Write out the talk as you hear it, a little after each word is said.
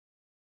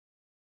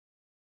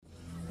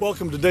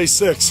Welcome to day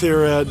 6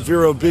 here at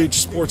Vero Beach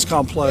Sports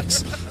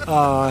Complex.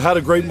 Had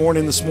a great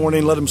morning this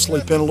morning, let them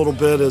sleep in a little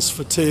bit, as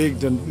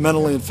fatigued and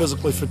mentally and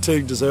physically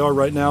fatigued as they are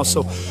right now.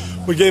 So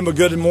we gave them a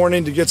good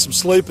morning to get some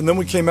sleep, and then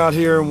we came out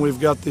here and we've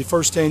got the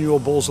first annual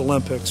Bulls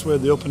Olympics. We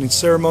had the opening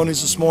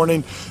ceremonies this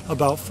morning,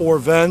 about 4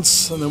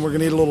 events, and then we're going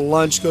to eat a little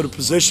lunch, go to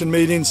position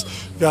meetings.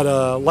 We've got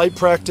a light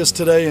practice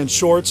today in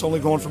shorts, only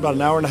going for about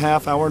an hour and a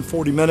half, hour and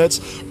 40 minutes.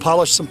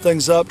 Polish some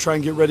things up, try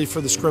and get ready for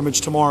the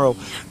scrimmage tomorrow.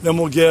 Then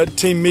we'll get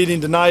team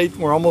meeting tonight.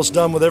 We're almost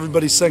done with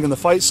everybody singing the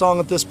fight song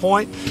at this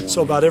point,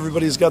 so about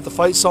everybody's got the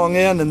fight song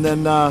in, and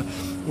then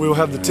we'll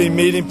have the team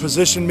meeting,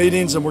 position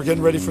meetings, and we're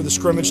getting ready for the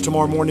scrimmage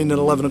tomorrow morning at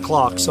 11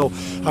 o'clock. So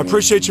I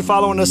appreciate you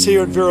following us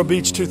here at Vero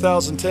Beach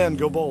 2010.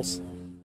 Go Bulls.